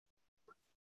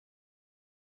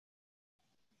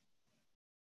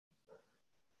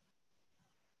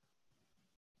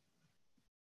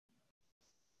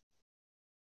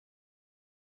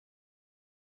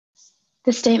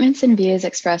The statements and views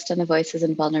expressed on the Voices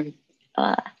and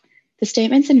uh, the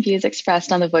statements and views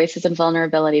expressed on the Voices and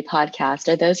Vulnerability podcast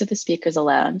are those of the speakers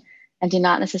alone and do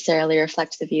not necessarily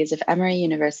reflect the views of Emory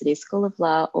University School of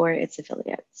Law or its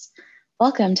affiliates.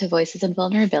 Welcome to Voices and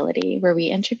Vulnerability, where we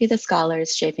interview the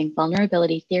scholars shaping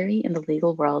vulnerability theory in the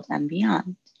legal world and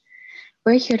beyond.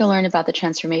 We're here to learn about the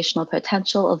transformational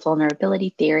potential of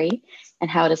vulnerability theory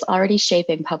and how it is already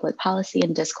shaping public policy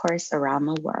and discourse around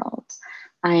the world.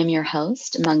 I am your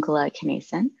host, Mangala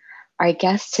Kanason. Our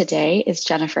guest today is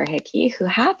Jennifer Hickey, who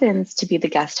happens to be the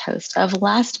guest host of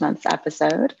last month's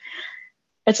episode.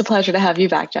 It's a pleasure to have you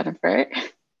back, Jennifer.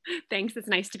 Thanks, it's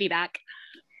nice to be back.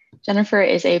 Jennifer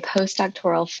is a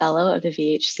postdoctoral fellow of the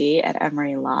VHC at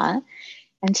Emory Law.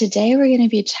 And today we're going to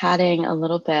be chatting a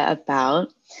little bit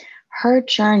about her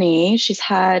journey. She's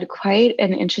had quite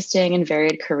an interesting and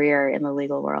varied career in the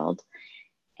legal world.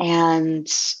 And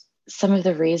some of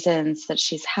the reasons that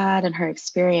she's had and her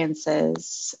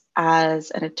experiences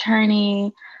as an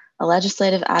attorney, a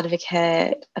legislative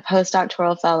advocate, a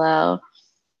postdoctoral fellow,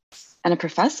 and a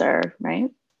professor, right?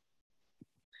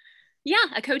 Yeah,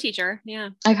 a co-teacher. Yeah.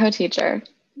 A co-teacher.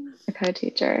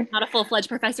 Not a full-fledged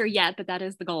professor yet, but that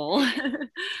is the goal.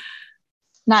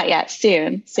 Not yet.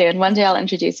 Soon. One day I'll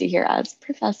introduce you here as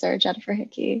Professor Jennifer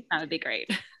Hickey. That would be great.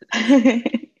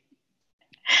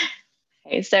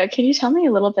 Okay, so can you tell me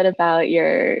a little bit about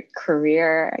your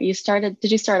career?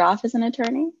 Did you start off as an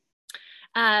attorney?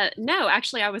 No,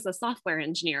 actually, I was a software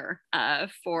engineer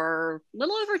for a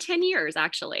little over 10 years,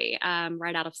 actually,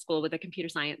 right out of school with a computer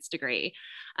science degree.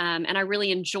 And I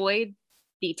really enjoyed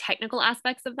the technical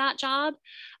aspects of that job,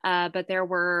 but there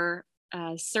were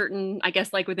certain, I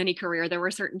guess, like with any career, there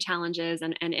were certain challenges.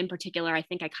 And in particular, I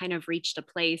think I kind of reached a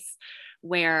place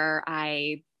where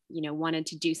I wanted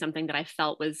to do something that I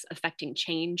felt was affecting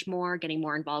change more, getting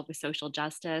more involved with social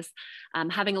justice,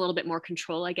 having a little bit more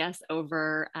control, I guess,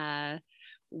 over how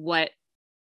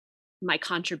my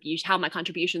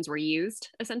contributions were used,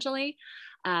 essentially.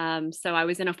 So I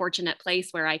was in a fortunate place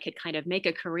where I could kind of make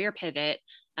a career pivot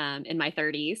in my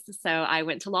 30s. So I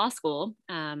went to law school,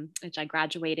 which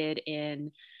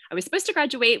I was supposed to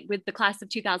graduate with the class of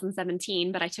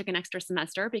 2017, but I took an extra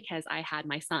semester because I had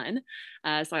my son.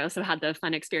 So I also had the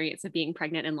fun experience of being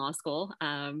pregnant in law school,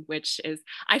 which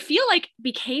I feel like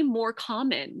became more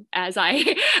common as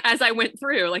I as I went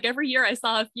through. Like every year I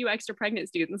saw a few extra pregnant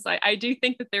students. I do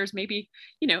think that there's maybe,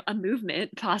 a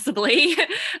movement possibly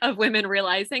of women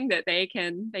realizing that they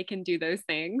can do those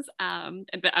things.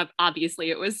 But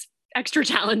obviously it was extra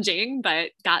challenging,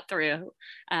 but got through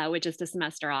with just a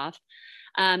semester off.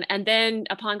 And then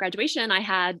upon graduation, I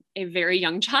had a very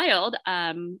young child,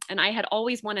 and I had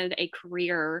always wanted a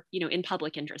career, in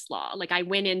public interest law. Like I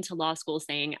went into law school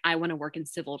saying, I want to work in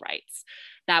civil rights.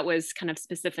 That was kind of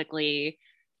specifically,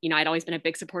 I'd always been a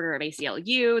big supporter of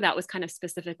ACLU. That was kind of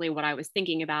specifically what I was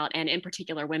thinking about, and in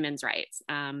particular, women's rights.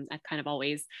 I've kind of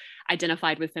always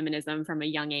identified with feminism from a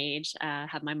young age,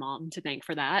 have my mom to thank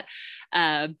for that.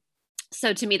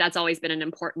 So to me, that's always been an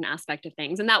important aspect of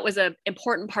things. And that was an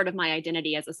important part of my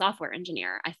identity as a software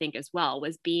engineer, I think, as well,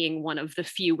 was being one of the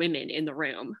few women in the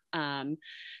room.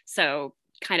 So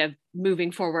kind of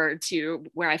moving forward to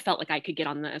where I felt like I could get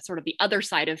on the sort of the other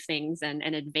side of things and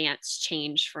advance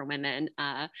change for women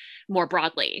more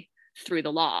broadly through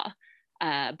the law.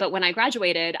 But when I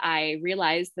graduated, I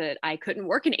realized that I couldn't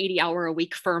work an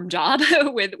 80-hour-a-week firm job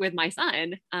with my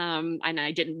son, and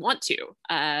I didn't want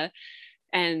to.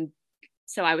 And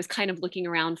so I was kind of looking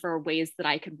around for ways that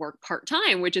I could work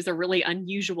part-time, which is a really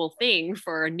unusual thing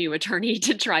for a new attorney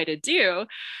to try to do.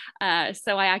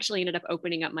 So I actually ended up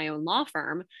opening up my own law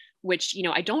firm, which,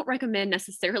 I don't recommend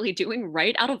necessarily doing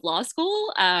right out of law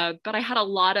school. But I had a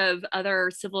lot of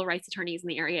other civil rights attorneys in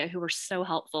the area who were so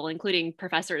helpful, including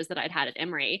professors that I'd had at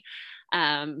Emory.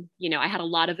 I had a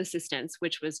lot of assistance,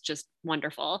 which was just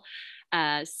wonderful.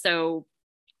 So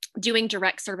doing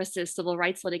direct services civil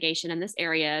rights litigation in this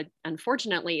area,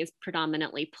 unfortunately, is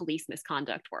predominantly police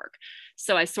misconduct work.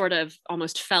 So I sort of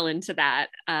almost fell into that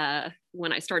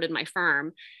when I started my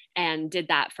firm, and did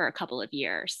that for a couple of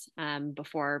years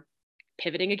before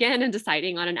pivoting again and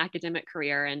deciding on an academic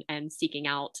career and seeking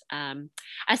out.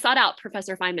 I sought out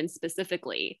Professor Feynman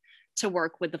specifically to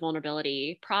work with the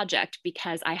Vulnerability Project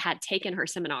because I had taken her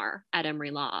seminar at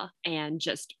Emory Law, and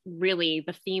just really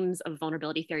the themes of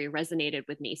vulnerability theory resonated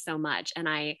with me so much. And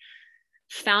I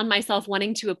found myself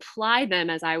wanting to apply them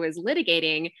as I was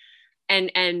litigating,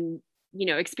 and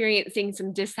experiencing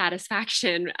some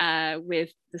dissatisfaction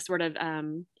with the sort of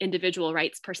individual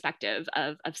rights perspective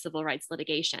of civil rights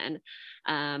litigation,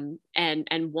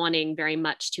 and wanting very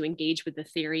much to engage with the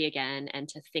theory again and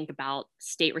to think about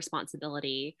state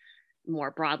responsibility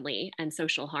more broadly, and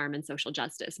social harm and social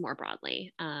justice more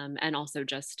broadly. And also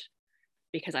just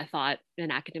because I thought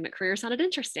an academic career sounded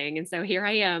interesting. And so here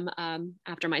I am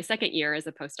after my second year as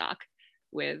a postdoc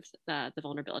with the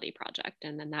Vulnerability Project.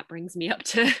 And then that brings me up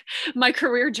to my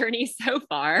career journey so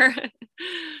far.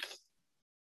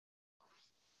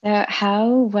 So how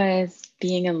was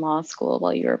being in law school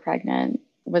while you were pregnant?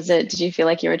 Did you feel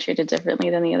like you were treated differently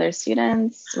than the other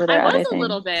students? Were I there was other a things?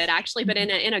 little bit actually, but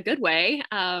in a good way.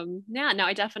 Yeah, no,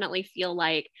 I definitely feel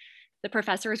like the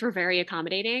professors were very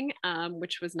accommodating,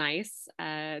 which was nice.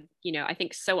 I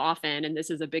think so often, and this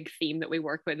is a big theme that we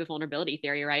work with vulnerability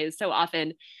theory, right? Is so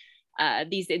often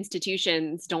these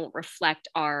institutions don't reflect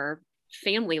our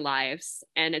family lives,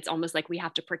 and it's almost like we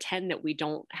have to pretend that we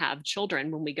don't have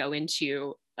children when we go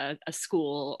into a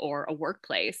school or a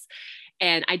workplace.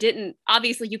 And I didn't,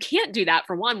 obviously you can't do that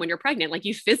for one when you're pregnant. Like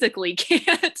you physically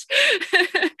can't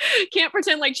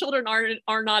pretend like children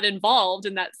are not involved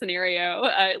in that scenario,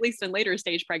 at least in later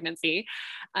stage pregnancy.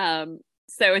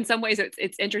 So in some ways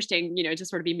it's interesting, to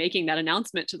sort of be making that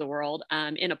announcement to the world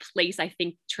in a place, I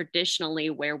think,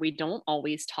 traditionally where we don't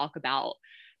always talk about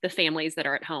the families that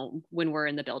are at home when we're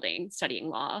in the building studying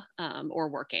law or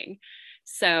working.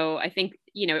 So I think,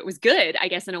 it was good, I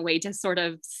guess, in a way to sort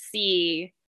of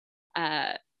see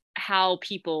how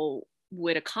people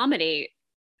would accommodate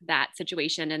that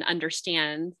situation and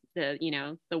understand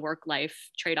the work-life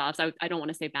trade-offs. I don't want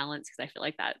to say balance because I feel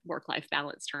like that work-life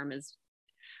balance term is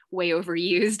way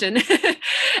overused and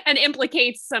and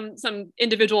implicates some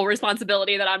individual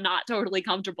responsibility that I'm not totally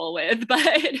comfortable with.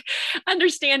 But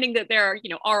understanding that there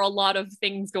are a lot of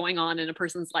things going on in a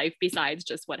person's life besides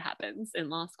just what happens in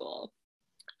law school.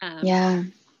 Yeah.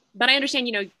 But I understand,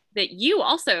 that you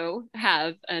also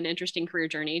have an interesting career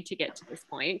journey to get to this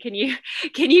point. Can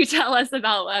you tell us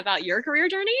about your career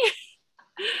journey?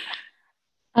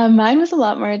 Mine was a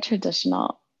lot more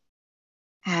traditional.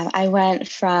 I went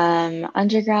from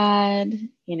undergrad,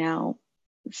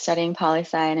 studying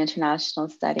poli-sci and international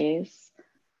studies,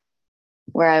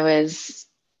 where I was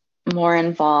more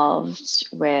involved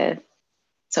with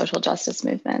social justice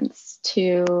movements,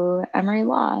 to Emory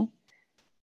Law.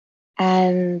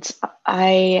 And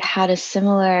I had a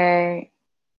similar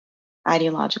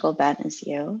ideological bent as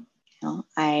you.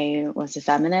 I was a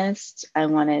feminist. I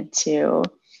wanted to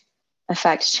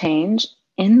affect change.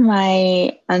 In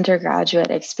my undergraduate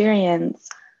experience,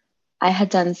 I had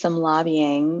done some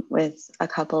lobbying with a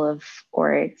couple of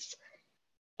orgs.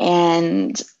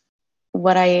 And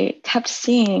what I kept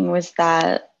seeing was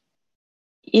that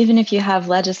even if you have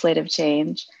legislative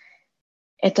change,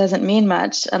 it doesn't mean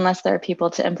much unless there are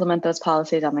people to implement those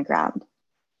policies on the ground.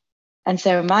 And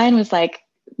so mine was like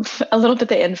a little bit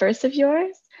the inverse of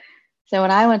yours. So when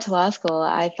I went to law school,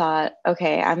 I thought,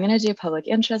 okay, I'm going to do public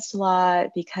interest law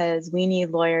because we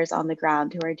need lawyers on the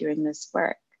ground who are doing this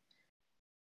work.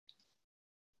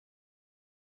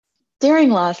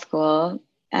 During law school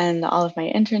and all of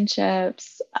my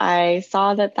internships, I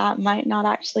saw that that might not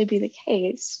actually be the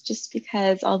case, just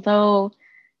because although,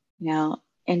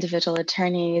 individual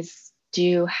attorneys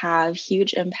do have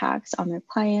huge impacts on their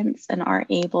clients and are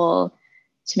able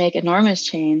to make enormous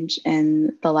change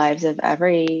in the lives of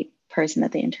every person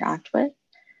that they interact with,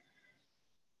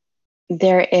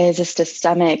 there is a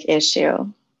systemic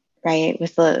issue, right?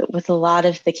 With a lot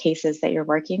of the cases that you're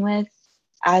working with,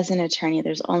 as an attorney,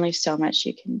 there's only so much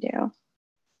you can do.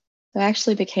 So I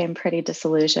actually became pretty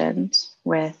disillusioned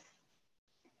with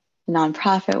the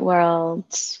nonprofit world,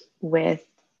 with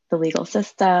the legal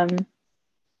system,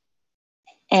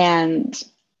 and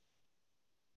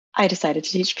I decided to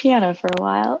teach piano for a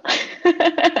while.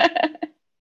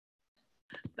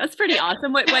 That's pretty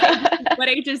awesome. What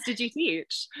ages did you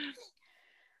teach?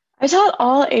 I taught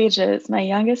all ages. My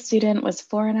youngest student was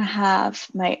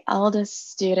 4.5. My eldest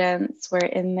students were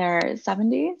in their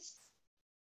 70s.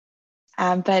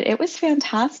 But it was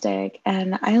fantastic.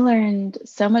 And I learned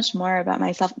so much more about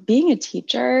myself. Being a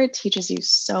teacher teaches you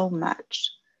so much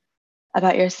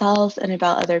about yourself and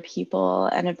about other people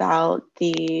and about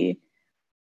the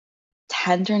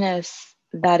tenderness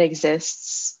that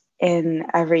exists in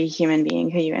every human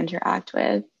being who you interact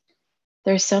with.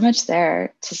 There's so much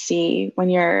there to see when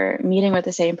you're meeting with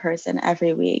the same person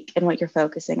every week, and what you're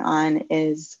focusing on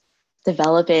is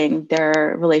developing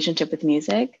their relationship with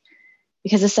music.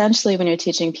 Because essentially, when you're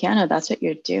teaching piano, that's what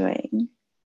you're doing,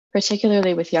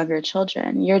 particularly with younger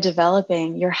children. You're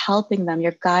developing, you're helping them,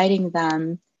 you're guiding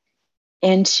them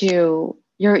into,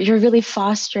 you're really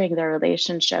fostering their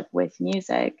relationship with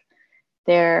music.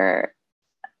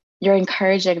 You're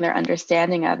encouraging their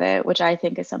understanding of it, which I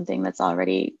think is something that's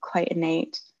already quite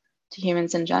innate to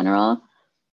humans in general.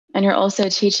 And you're also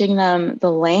teaching them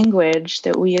the language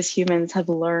that we as humans have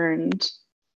learned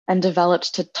and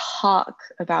developed to talk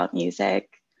about music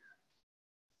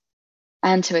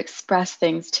and to express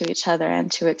things to each other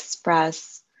and to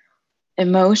express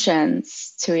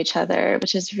emotions to each other,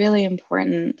 which is really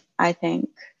important, I think,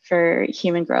 for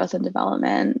human growth and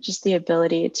development. Just the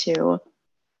ability to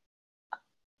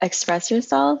express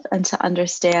yourself and to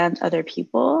understand other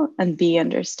people and be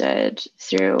understood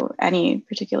through any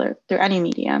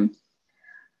medium.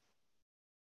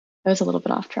 I was a little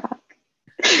bit off track.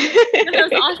 That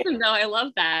was awesome though. I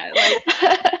love that.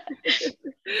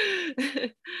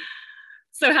 Like,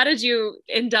 so how did you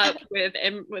end up with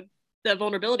the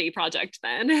Vulnerability Project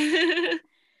then?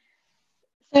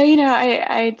 So,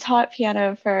 I taught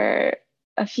piano for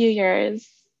a few years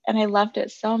and I loved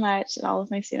it so much, and all of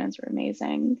my students were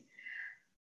amazing.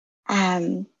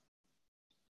 Um,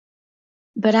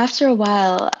 but after a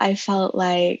while, I felt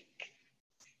like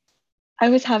I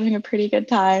was having a pretty good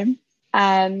time.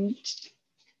 And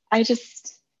I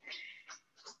just,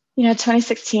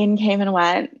 2016 came and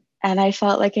went, and I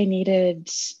felt like I needed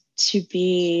to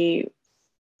be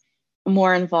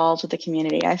more involved with the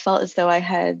community. I felt as though I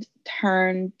had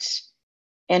turned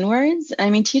inwards. I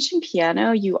mean, teaching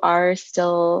piano, you are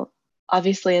still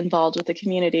obviously involved with the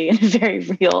community in a very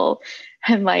real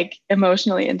and like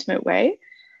emotionally intimate way.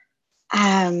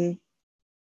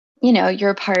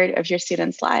 You're a part of your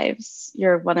students' lives.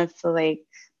 You're one of the like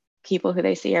people who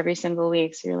they see every single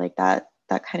week. So you're like that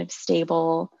kind of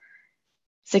stable,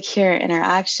 secure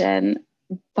interaction.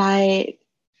 But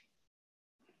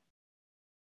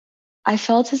I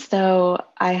felt as though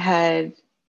I had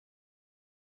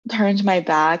turned my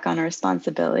back on a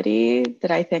responsibility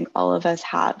that I think all of us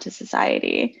have to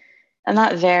society. And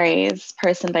that varies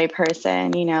person by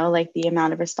person, like the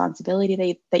amount of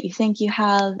responsibility that you think you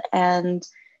have and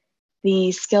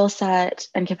the skill set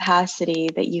and capacity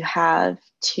that you have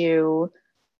to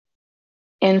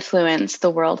influence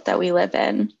the world that we live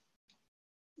in.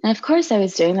 And of course, I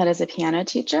was doing that as a piano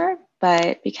teacher,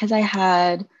 but because I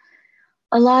had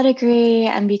a law degree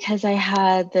and because I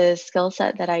had the skill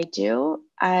set that I do,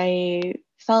 I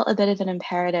felt a bit of an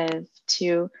imperative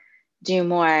to do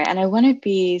more. And I want to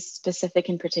be specific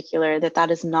in particular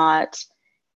that is not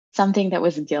something that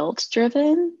was guilt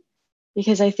driven,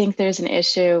 because I think there's an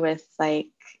issue with like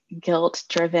guilt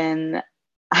driven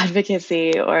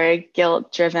advocacy or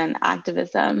guilt driven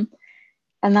activism.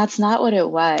 And that's not what it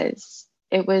was.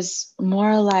 It was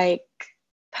more like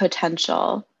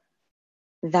potential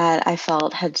that I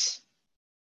felt had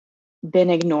been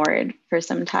ignored for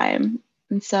some time.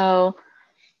 And so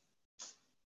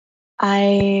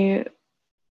I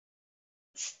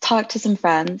talked to some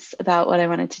friends about what I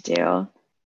wanted to do.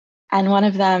 And one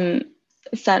of them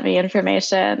sent me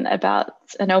information about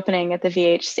an opening at the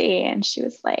VHC. And she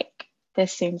was like,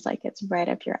 this seems like it's right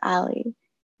up your alley.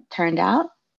 Turned out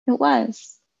it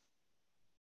was.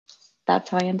 That's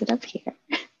how I ended up here.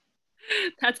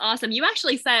 That's awesome. You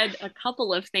actually said a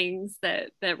couple of things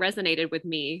that resonated with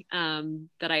me,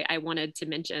 that I wanted to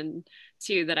mention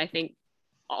too, that I think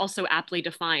also aptly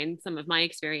define some of my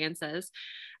experiences.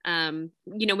 When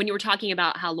you were talking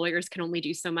about how lawyers can only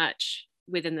do so much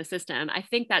within the system, I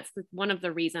think that's one of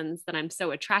the reasons that I'm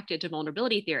so attracted to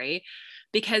vulnerability theory,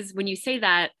 because when you say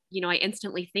that, I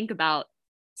instantly think about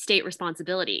state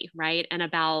responsibility, right? And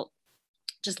about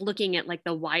just looking at like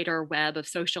the wider web of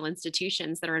social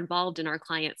institutions that are involved in our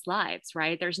clients' lives,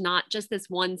 right? There's not just this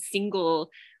one single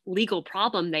legal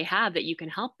problem they have that you can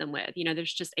help them with.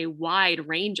 There's just a wide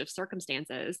range of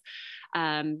circumstances,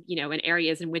 in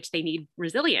areas in which they need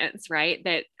resilience, right?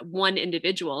 That one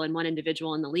individual in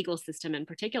the legal system in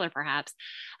particular, perhaps,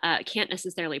 can't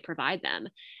necessarily provide them.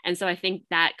 And so I think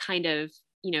that kind of,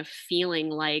 feeling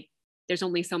like there's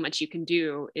only so much you can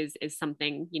do is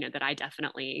something, that I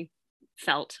definitely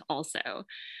felt also.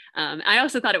 I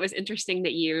also thought it was interesting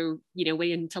that you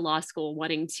went into law school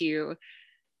wanting to,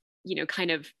 kind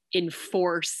of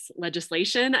enforce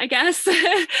legislation, I guess. Because,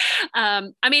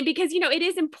 it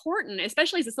is important,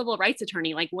 especially as a civil rights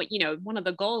attorney, like one of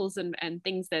the goals and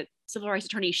things that civil rights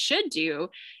attorneys should do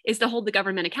is to hold the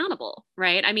government accountable,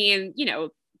 right?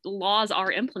 Laws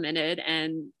are implemented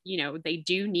and, they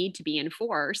do need to be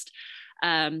enforced.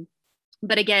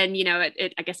 But again,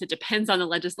 I guess it depends on the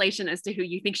legislation as to who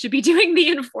you think should be doing the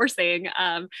enforcing.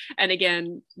 And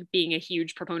again, being a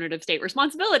huge proponent of state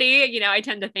responsibility, I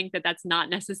tend to think that that's not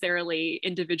necessarily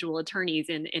individual attorneys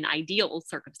in ideal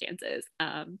circumstances.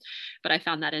 But I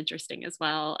found that interesting as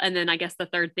well. And then I guess the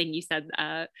third thing you said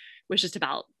was just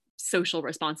about social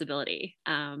responsibility.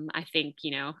 I think,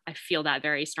 I feel that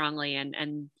very strongly.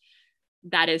 And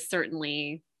that is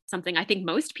certainly something I think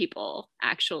most people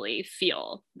actually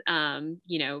feel,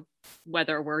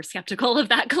 whether we're skeptical of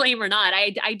that claim or not.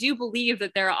 I do believe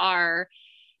that there are,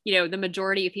 the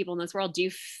majority of people in this world do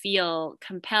feel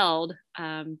compelled,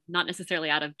 not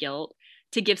necessarily out of guilt,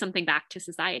 to give something back to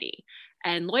society.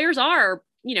 And lawyers are,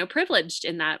 privileged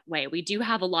in that way. We do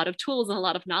have a lot of tools and a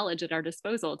lot of knowledge at our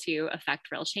disposal to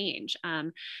affect real change.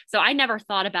 So I never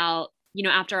thought about,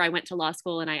 after I went to law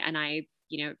school and I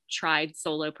tried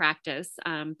solo practice,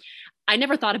 I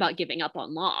never thought about giving up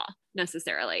on law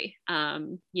necessarily.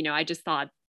 I just thought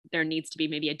there needs to be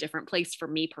maybe a different place for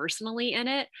me personally in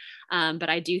it. But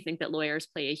I do think that lawyers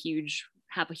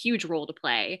have a huge role to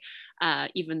play,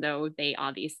 even though they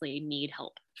obviously need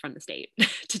help from the state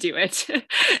to do it.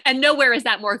 And nowhere is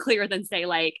that more clear than, say,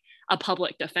 like a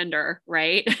public defender,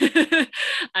 right?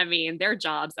 I mean, their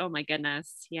jobs, oh my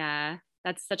goodness. Yeah,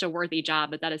 that's such a worthy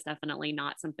job, but that is definitely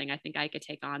not something I think I could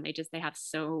take on. They have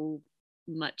so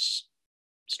much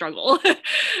struggle.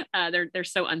 They're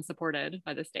so unsupported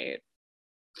by the state.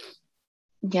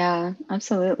 Yeah,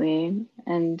 absolutely.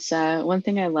 And one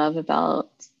thing I love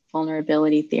about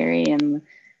vulnerability theory and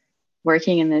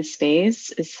working in this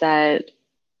space is that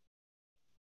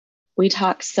we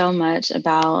talk so much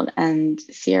about and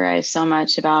theorize so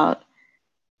much about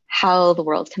how the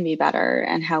world can be better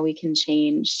and how we can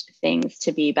change things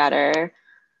to be better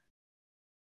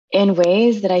in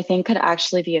ways that I think could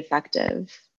actually be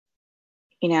effective.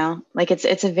 Like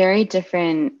it's a very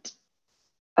different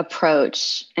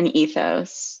approach and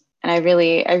ethos. And I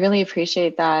really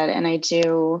appreciate that. And I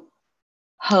do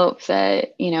hope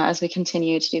that, as we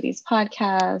continue to do these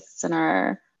podcasts and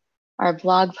our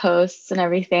blog posts and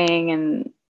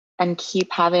everything, and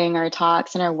keep having our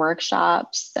talks and our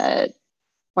workshops, that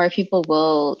more people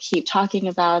will keep talking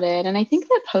about it. And I think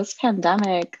that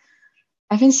post-pandemic,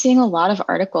 I've been seeing a lot of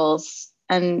articles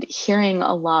and hearing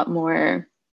a lot more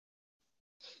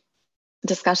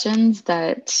discussions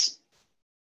that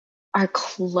are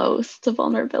close to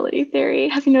vulnerability theory.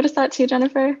 Have you noticed that too,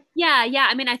 Jennifer? Yeah.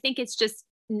 I mean, I think it's just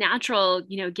natural,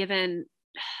 given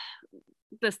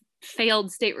the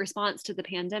failed state response to the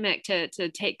pandemic, to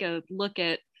take a look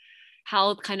at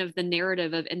how kind of the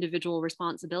narrative of individual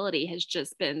responsibility has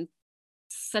just been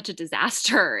such a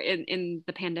disaster in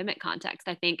the pandemic context.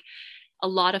 I think a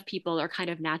lot of people are kind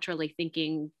of naturally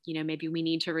thinking, maybe we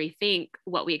need to rethink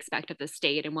what we expect of the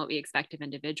state and what we expect of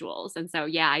individuals. And so,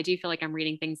 yeah, I do feel like I'm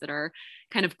reading things that are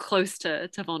kind of close to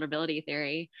vulnerability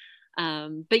theory.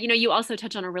 But, you also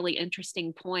touch on a really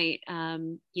interesting point,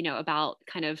 about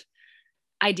kind of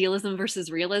idealism versus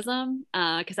realism.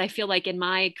 Because I feel like in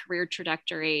my career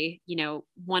trajectory,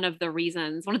 one of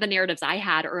the narratives I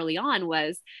had early on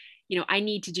was, I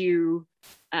need to do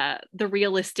the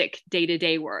realistic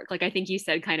day-to-day work. Like I think you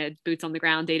said, kind of boots on the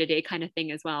ground, day-to-day kind of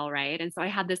thing as well, right? And so I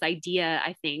had this idea,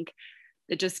 I think,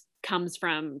 that just comes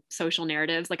from social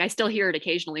narratives. Like I still hear it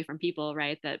occasionally from people,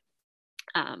 right? That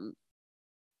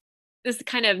this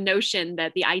kind of notion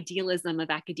that the idealism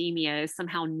of academia is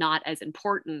somehow not as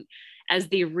important as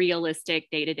the realistic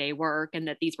day-to-day work, and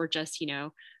that these were just,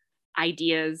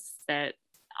 ideas that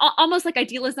almost like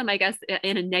idealism, I guess,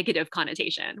 in a negative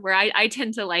connotation, where I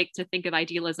tend to like to think of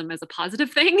idealism as a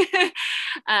positive thing.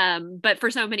 But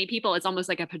for so many people, it's almost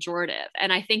like a pejorative.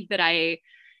 And I think that I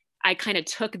kind of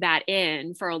took that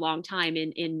in for a long time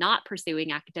in not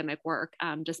pursuing academic work,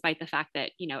 despite the fact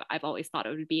that, I've always thought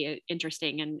it would be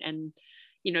interesting, and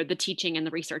the teaching and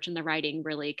the research and the writing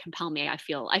really compel me. I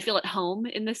feel at home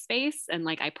in this space, and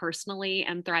like I personally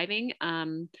am thriving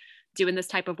doing this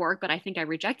type of work, but I think I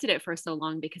rejected it for so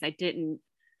long because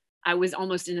I was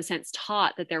almost in a sense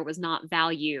taught that there was not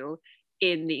value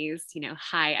in these,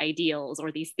 high ideals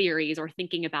or these theories or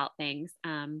thinking about things.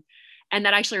 And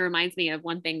that actually reminds me of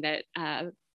one thing that,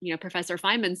 Professor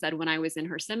Feynman said when I was in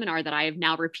her seminar that I have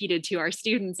now repeated to our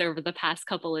students over the past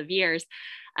couple of years.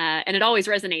 And it always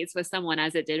resonates with someone,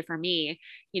 as it did for me,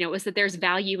 was that there's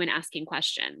value in asking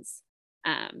questions.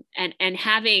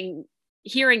 And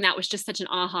hearing that was just such an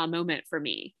aha moment for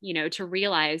me, to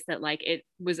realize that like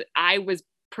I was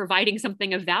providing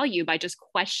something of value by just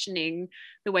questioning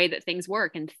the way that things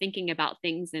work and thinking about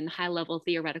things in high level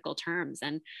theoretical terms.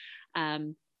 And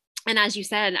as you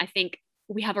said, I think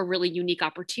we have a really unique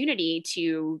opportunity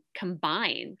to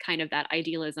combine kind of that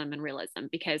idealism and realism,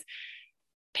 because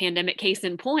pandemic case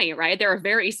in point, right? There are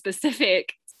very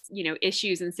specific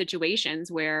issues and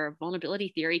situations where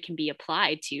vulnerability theory can be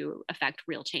applied to affect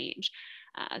real change.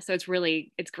 So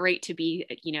it's great to be,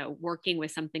 working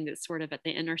with something that's sort of at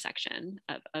the intersection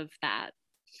of that.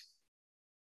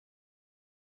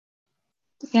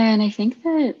 Yeah, and I think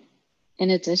that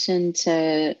in addition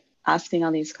to asking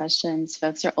all these questions,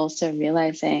 folks are also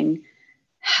realizing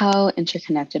how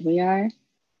interconnected we are.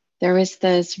 There was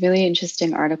this really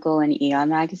interesting article in Eon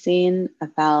magazine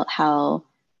about how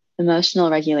emotional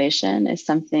regulation is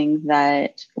something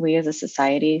that we as a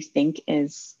society think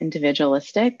is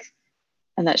individualistic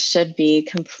and that should be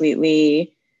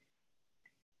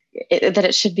that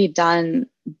it should be done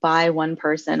by one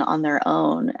person on their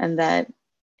own, and that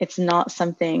it's not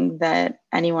something that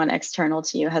anyone external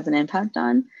to you has an impact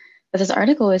on. But this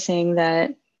article was saying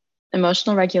that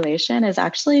emotional regulation is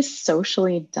actually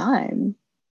socially done.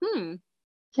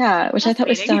 Yeah, which I thought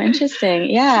was so interesting.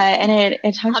 Yeah, and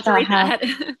it talked about how,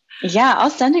 yeah, I'll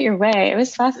send it your way. It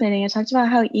was fascinating. It talked about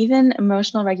how even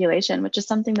emotional regulation, which is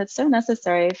something that's so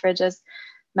necessary for just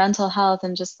mental health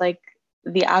and just like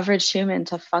the average human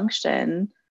to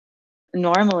function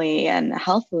normally and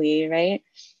healthily, right?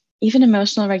 Even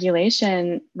emotional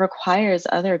regulation requires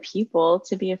other people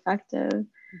to be effective.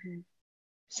 Mm-hmm.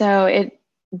 So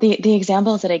the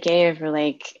examples that I gave were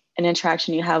like an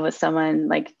interaction you have with someone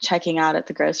like checking out at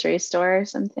the grocery store or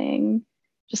something,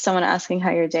 just someone asking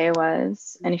how your day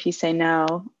was. And if you say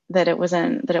no, that it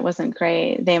wasn't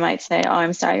great, they might say, oh,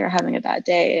 I'm sorry, you're having a bad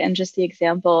day. And just the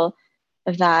example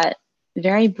of that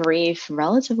very brief,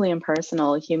 relatively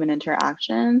impersonal human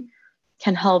interaction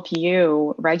can help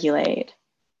you regulate.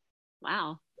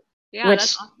 Wow. Yeah,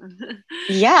 that's awesome.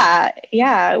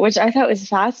 yeah, which I thought was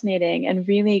fascinating and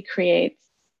really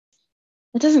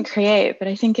it doesn't create, but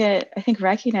I think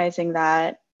recognizing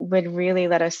that would really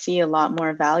let us see a lot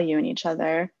more value in each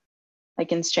other,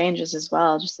 like in strangers as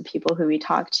well, just the people who we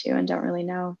talk to and don't really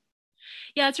know.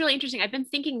 Yeah, it's really interesting. I've been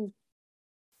thinking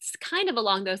kind of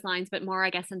along those lines, but more,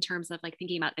 I guess, in terms of like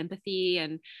thinking about empathy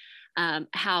and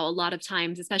how a lot of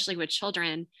times, especially with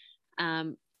children,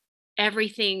 our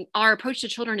approach to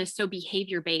children is so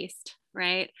behavior based,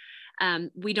 right?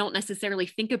 We don't necessarily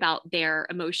think about their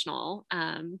emotional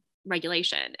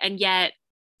regulation. And yet,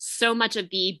 so much of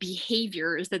the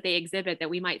behaviors that they exhibit that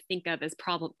we might think of as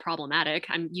problematic,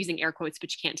 I'm using air quotes,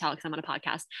 but you can't tell because I'm on a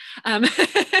podcast.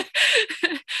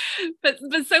 But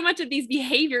so much of these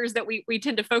behaviors that we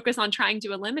tend to focus on trying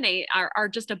to eliminate are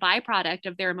just a byproduct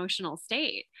of their emotional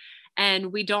state.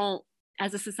 And we don't,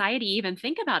 as a society, even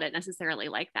think about it necessarily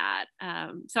like that.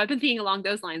 So I've been thinking along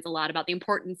those lines a lot about the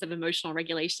importance of emotional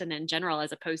regulation in general,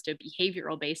 as opposed to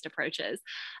behavioral based approaches.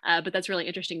 But that's really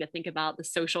interesting to think about the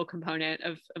social component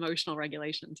of emotional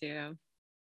regulation too.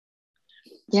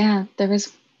 Yeah, there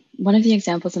was one of the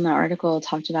examples in the article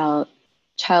talked about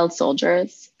child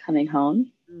soldiers coming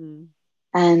home.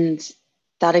 And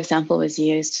that example was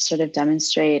used to sort of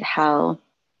demonstrate how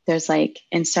there's like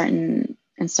in certain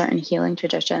healing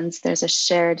traditions, there's a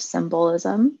shared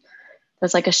symbolism.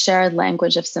 There's like a shared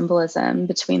language of symbolism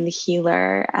between the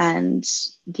healer and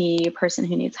the person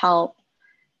who needs help.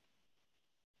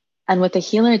 And what the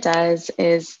healer does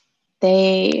is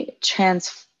they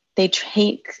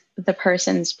take the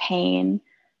person's pain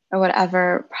or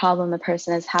whatever problem the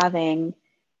person is having,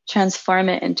 transform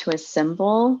it into a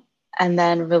symbol, and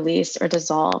then release or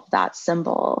dissolve that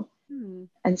symbol.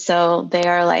 And so they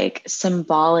are like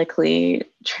symbolically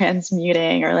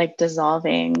transmuting or like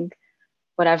dissolving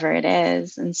whatever it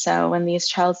is. And so when these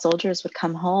child soldiers would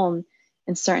come home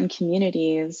in certain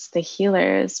communities, the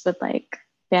healers would like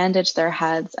bandage their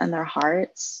heads and their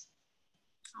hearts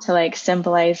to like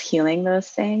symbolize healing those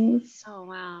things. Oh,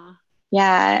 wow.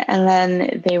 Yeah. And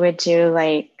then they would do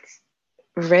like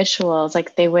rituals,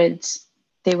 like they would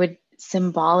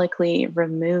symbolically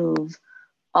remove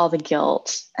all the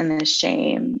guilt and the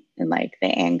shame and like the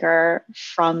anger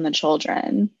from the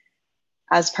children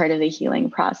as part of the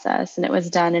healing process. And it was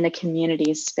done in a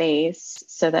community space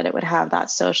so that it would have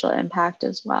that social impact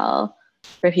as well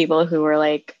for people who were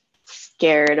like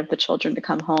scared of the children to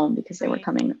come home because they were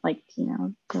coming like, they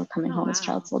were coming home as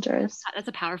child soldiers. That's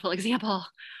a powerful example.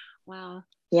 Wow.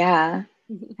 Yeah.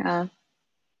 Yeah.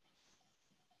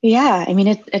 Yeah. I mean,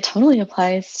 it totally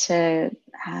applies to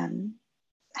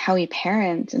how we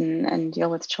parent and deal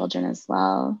with children as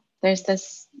well. There's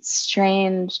this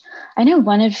strange, I know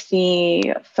one of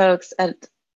the folks at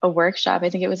a workshop,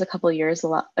 I think it was a couple of years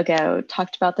ago,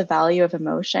 talked about the value of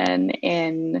emotion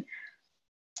in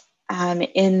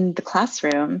the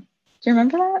classroom. Do you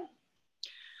remember that?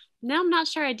 No, I'm not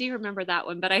sure I do remember that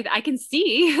one, but I can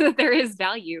see that there is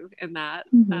value in that.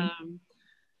 Mm-hmm.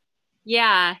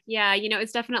 Yeah.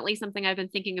 It's definitely something I've been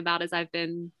thinking about as I've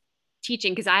been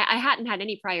teaching, because I hadn't had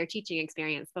any prior teaching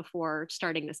experience before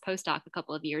starting this postdoc a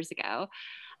couple of years ago.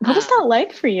 What was that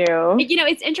like for you?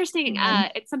 It's interesting.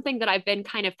 It's something that I've been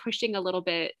kind of pushing a little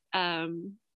bit,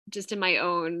 just in my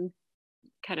own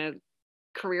kind of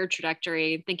career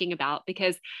trajectory, thinking about,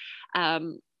 because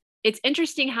it's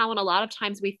interesting how in a lot of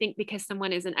times we think because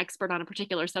someone is an expert on a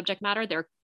particular subject matter,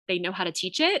 they know how to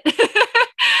teach it.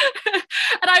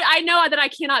 And I know that I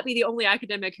cannot be the only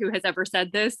academic who has ever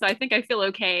said this. So I think I feel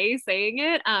okay saying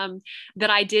it,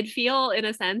 that I did feel in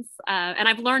a sense, and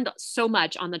I've learned so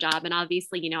much on the job. And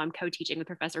obviously, you know, I'm co-teaching with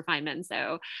Professor Feynman.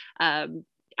 So I'm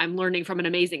learning from an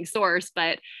amazing source,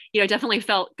 but, you know, definitely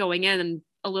felt going in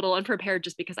a little unprepared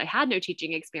just because I had no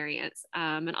teaching experience.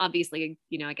 And obviously,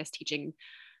 you know, I guess teaching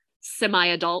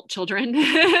semi-adult children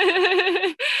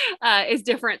is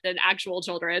different than actual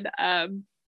children.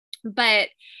 But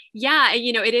yeah,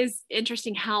 you know, it is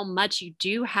interesting how much you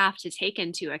do have to take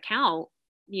into account,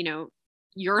 you know,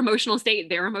 your emotional state,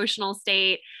 their emotional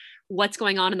state, what's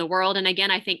going on in the world. And again,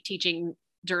 I think teaching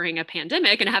during a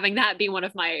pandemic and having that be one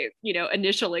of my, you know,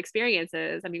 initial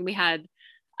experiences. I mean, we had,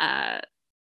 I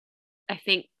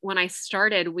think when I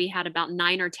started, we had about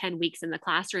 9 or 10 weeks in the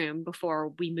classroom before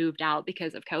we moved out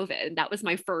because of COVID. That was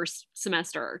my first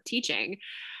semester teaching.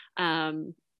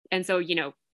 And so, you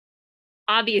know,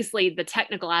 obviously the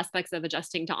technical aspects of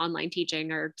adjusting to online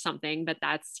teaching or something, but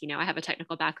that's, you know, I have a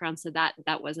technical background, so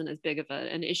that wasn't as big of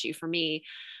an issue for me.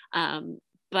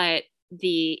 But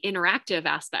the interactive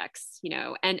aspects, you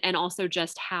know, and also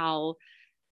just how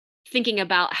thinking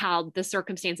about how the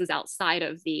circumstances outside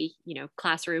of the, you know,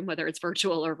 classroom, whether it's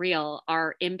virtual or real,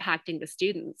 are impacting the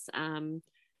students.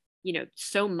 You know,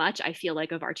 so much I feel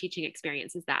like of our teaching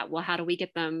experience is that, well, how do we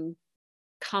get them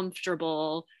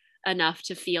comfortable enough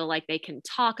to feel like they can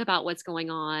talk about what's going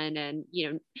on, and,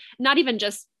 you know, not even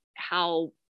just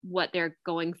how what they're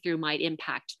going through might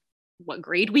impact what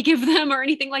grade we give them or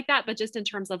anything like that, but just in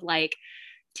terms of like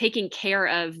taking care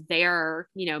of their,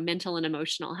 you know, mental and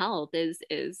emotional health is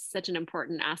such an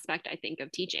important aspect, I think,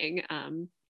 of teaching.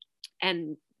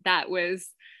 And that was,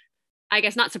 I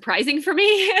guess, not surprising for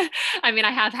me. I mean,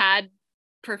 I have had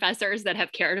professors that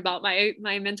have cared about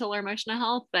my mental or emotional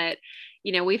health, but,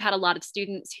 you know, we've had a lot of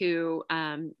students who,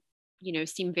 you know,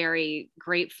 seem very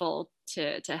grateful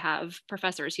to have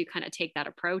professors who kind of take that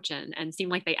approach and seem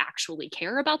like they actually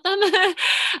care about them.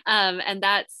 And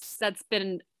that's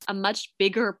been a much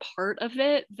bigger part of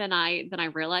it than I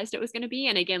realized it was going to be.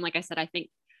 And again, like I said, I think,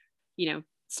 you know,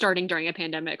 starting during a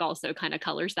pandemic also kind of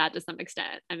colors that to some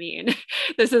extent. I mean,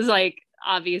 this is like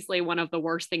obviously one of the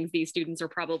worst things these students are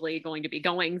probably going to be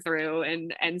going through.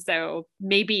 And so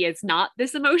maybe it's not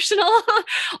this emotional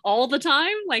all the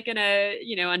time, like in a,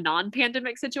 you know, a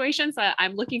non-pandemic situation. So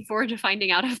I'm looking forward to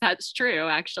finding out if that's true,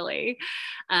 actually.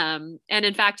 And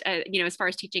in fact, you know, as far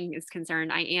as teaching is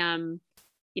concerned, I am,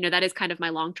 you know, that is kind of my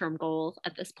long-term goal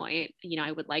at this point. You know,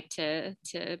 I would like to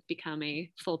become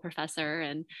a full professor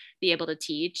and be able to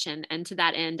teach. And to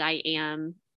that end, I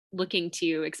am looking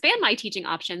to expand my teaching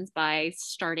options by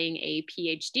starting a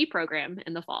PhD program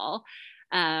in the fall.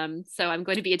 So I'm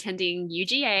going to be attending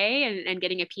UGA and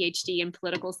getting a PhD in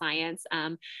political science,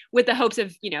 with the hopes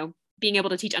of, you know, being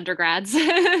able to teach undergrads.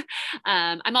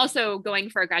 I'm also going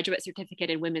for a graduate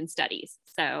certificate in women's studies.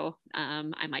 So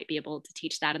I might be able to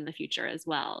teach that in the future as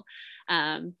well.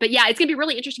 But yeah, it's gonna be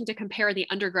really interesting to compare the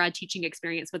undergrad teaching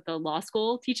experience with the law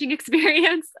school teaching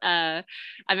experience. I'm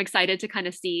excited to kind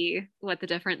of see what the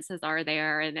differences are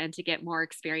there and to get more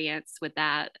experience with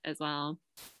that as well.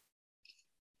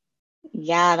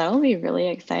 Yeah, that will be really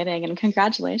exciting, and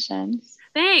congratulations.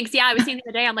 Thanks. Yeah, I was saying the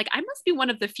other day, I'm like, I must be one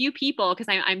of the few people, because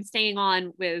I'm staying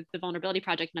on with the Vulnerability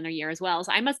Project another year as well.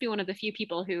 So I must be one of the few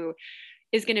people who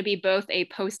is going to be both a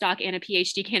postdoc and a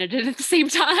PhD candidate at the same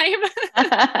time.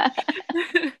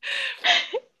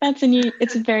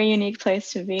 It's a very unique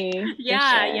place to be.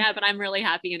 Yeah, sure. yeah, but I'm really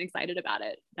happy and excited about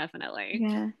it. Definitely.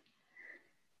 Yeah.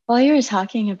 While you were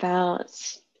talking about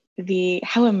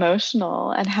how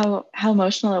emotional and how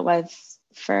emotional it was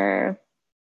for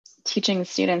teaching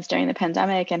students during the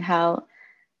pandemic, and how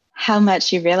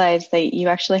much you realized that you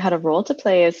actually had a role to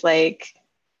play as, like,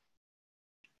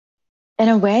 in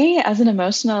a way, as an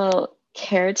emotional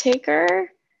caretaker,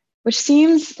 which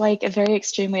seems like a very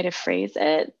extreme way to phrase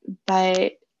it,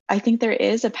 but I think there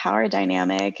is a power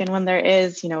dynamic, and when there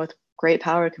is, you know, with great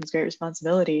power comes great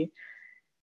responsibility.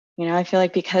 You know, I feel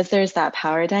like because there's that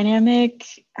power dynamic,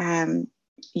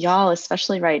 y'all,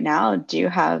 especially right now, do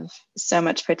have so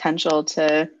much potential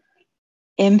to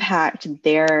impact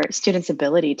their students'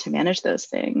 ability to manage those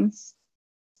things.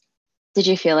 Did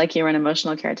you feel like you were an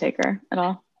emotional caretaker at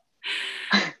all?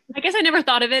 I guess I never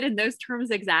thought of it in those terms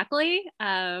exactly.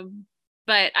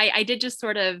 But I did just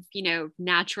sort of, you know,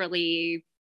 naturally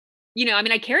I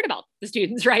mean, I cared about the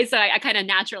students, right? So I kind of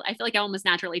naturally, I feel like I almost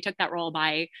naturally took that role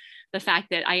by the fact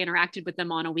that I interacted with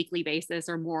them on a weekly basis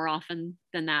or more often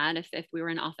than that if we were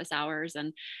in office hours.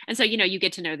 And so, you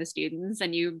get to know the students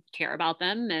and you care about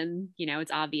them. And,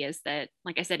 it's obvious that,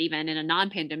 like I said, even in a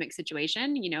non-pandemic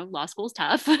situation, law school's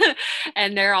tough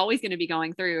and they're always going to be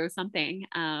going through something.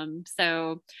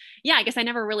 So yeah, I guess I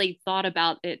never really thought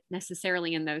about it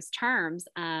necessarily in those terms.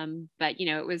 But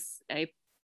it was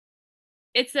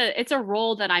it's a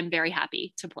role that I'm very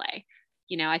happy to play.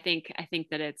 I think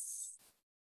that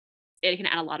it can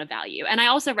add a lot of value. And I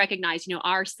also recognize,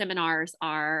 our seminars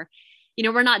are,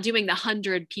 we're not doing the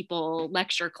 100 people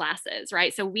lecture classes,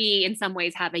 right? So we, in some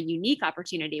ways, have a unique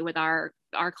opportunity with our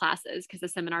classes because the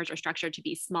seminars are structured to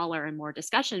be smaller and more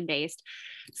discussion based.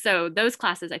 So those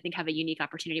classes, I think, have a unique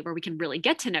opportunity where we can really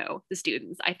get to know the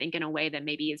students, I think, in a way that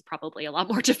maybe is probably a lot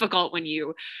more difficult when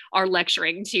you are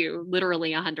lecturing to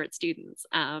literally 100 students.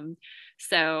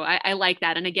 So I like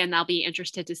that. And again, I'll be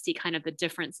interested to see kind of the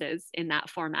differences in that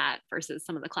format versus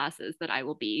some of the classes that I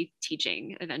will be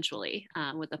teaching eventually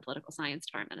with the political science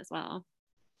department as well.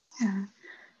 Yeah.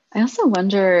 I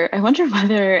wonder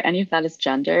whether any of that is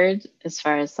gendered as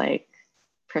far as like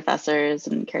professors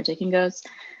and caretaking goes.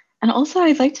 And also,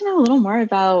 I'd like to know a little more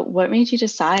about what made you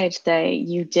decide that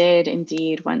you did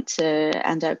indeed want to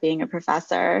end up being a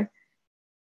professor.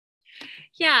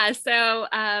 Yeah. So,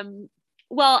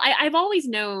 well, I've always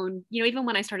known, even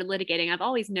when I started litigating, I've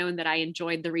always known that I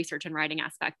enjoyed the research and writing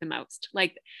aspect the most.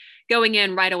 Like going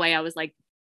in right away, I was like,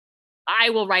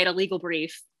 I will write a legal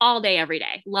brief all day, every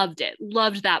day. Loved it.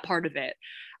 Loved that part of it.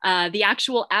 The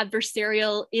actual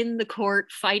adversarial in the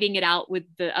court, fighting it out with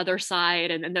the other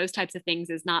side and those types of things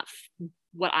is not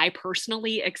what I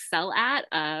personally excel at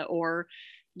or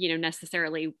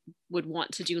necessarily would want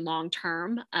to do long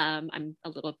term. I'm a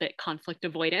little bit conflict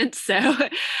avoidant, so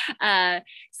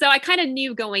I kind of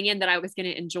knew going in that I was going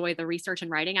to enjoy the research and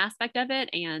writing aspect of it.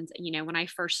 And when I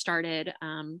first started,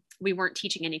 we weren't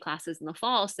teaching any classes in the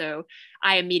fall, so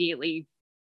I immediately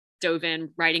dove in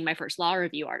writing my first law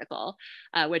review article,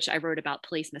 which I wrote about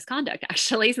police misconduct,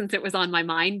 actually, since it was on my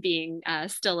mind, being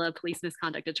still a police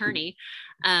misconduct attorney.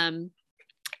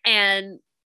 And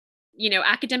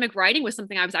academic writing was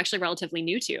something I was actually relatively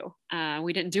new to.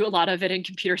 We didn't do a lot of it in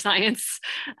computer science.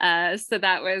 So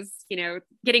that was,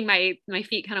 getting my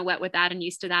feet kind of wet with that and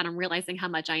used to that and realizing how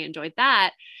much I enjoyed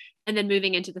that. And then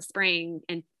moving into the spring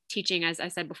and teaching, as I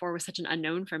said before, was such an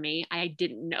unknown for me. I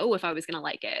didn't know if I was going to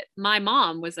like it. My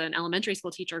mom was an elementary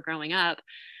school teacher growing up.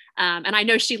 And I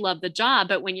know she loved the job,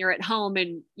 but when you're at home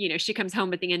and, she comes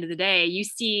home at the end of the day, you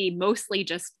see mostly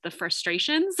just the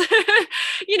frustrations,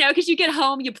 because you get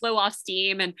home, you blow off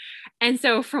steam. And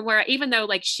so from where, even though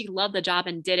like she loved the job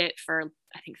and did it for,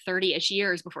 I think 30-ish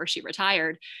years before she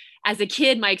retired, as a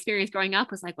kid, my experience growing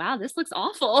up was like, wow, this looks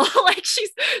awful. Like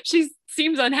she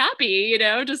seems unhappy,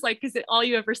 just like, cause all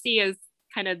you ever see is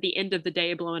kind of the end of the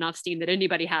day blowing off steam that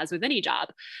anybody has with any job.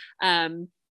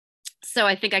 So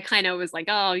I think I kind of was like,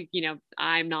 oh,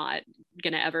 I'm not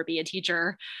going to ever be a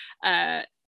teacher. And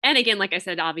again, like I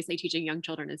said, obviously teaching young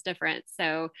children is different.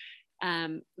 So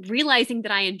realizing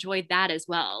that I enjoyed that as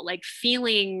well, like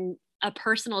feeling a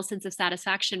personal sense of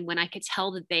satisfaction when I could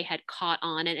tell that they had caught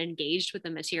on and engaged with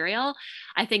the material,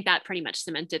 I think that pretty much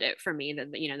cemented it for me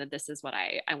that, that this is what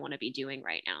I want to be doing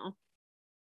right now.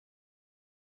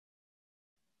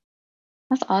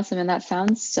 That's awesome. And that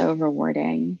sounds so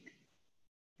rewarding.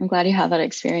 I'm glad you had that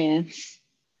experience.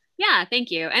 Yeah,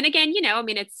 thank you. And again, I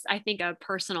mean, it's, I think, a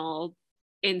personal,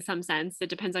 in some sense, it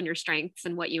depends on your strengths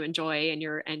and what you enjoy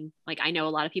and like, I know a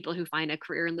lot of people who find a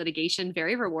career in litigation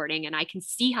very rewarding, and I can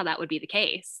see how that would be the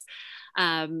case.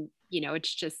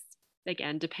 It's just,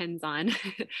 again, depends on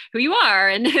who you are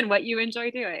and what you enjoy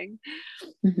doing.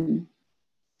 Mm-hmm.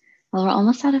 Well, we're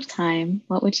almost out of time.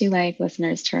 What would you like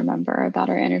listeners to remember about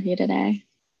our interview today?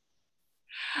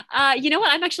 You know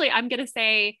what? I'm going to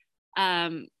say,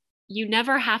 you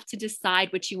never have to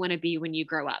decide what you want to be when you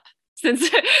grow up.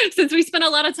 Since we spent a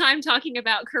lot of time talking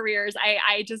about careers,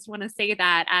 I just want to say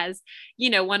that as,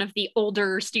 one of the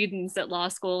older students at law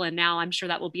school, and now I'm sure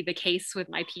that will be the case with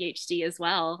my PhD as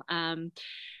well. And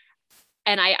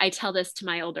I tell this to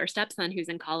my older stepson who's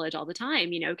in college all the time,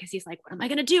 because he's like, what am I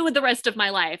going to do with the rest of my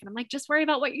life? And I'm like, just worry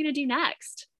about what you're going to do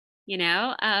next.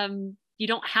 You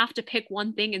don't have to pick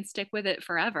one thing and stick with it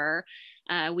forever.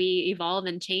 We evolve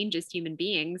and change as human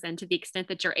beings. And to the extent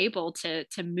that you're able to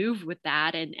move with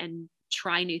that and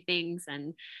try new things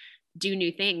and do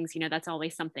new things, that's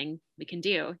always something we can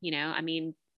do. I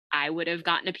mean, I would have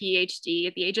gotten a PhD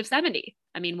at the age of 70.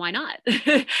 I mean, why not?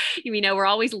 We're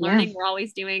always learning, We're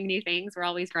always doing new things, we're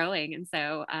always growing. And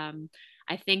so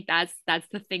I think that's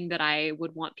the thing that I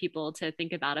would want people to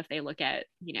think about if they look at,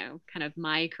 you know, kind of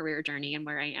my career journey and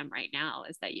where I am right now,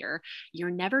 is that you're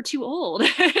never too old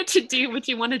to do what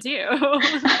you want to do.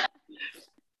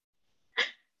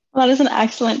 Well, that is an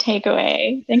excellent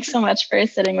takeaway. Thanks so much for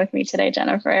sitting with me today,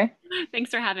 Jennifer. Thanks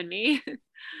for having me.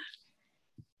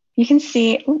 You can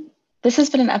see this has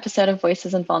been an episode of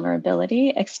Voices in Vulnerability.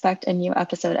 Expect a new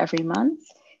episode every month.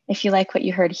 If you like what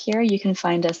you heard here, you can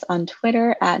find us on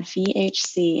Twitter at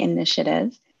VHC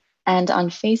Initiative and on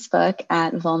Facebook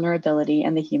at Vulnerability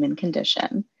and the Human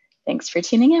Condition. Thanks for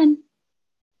tuning in.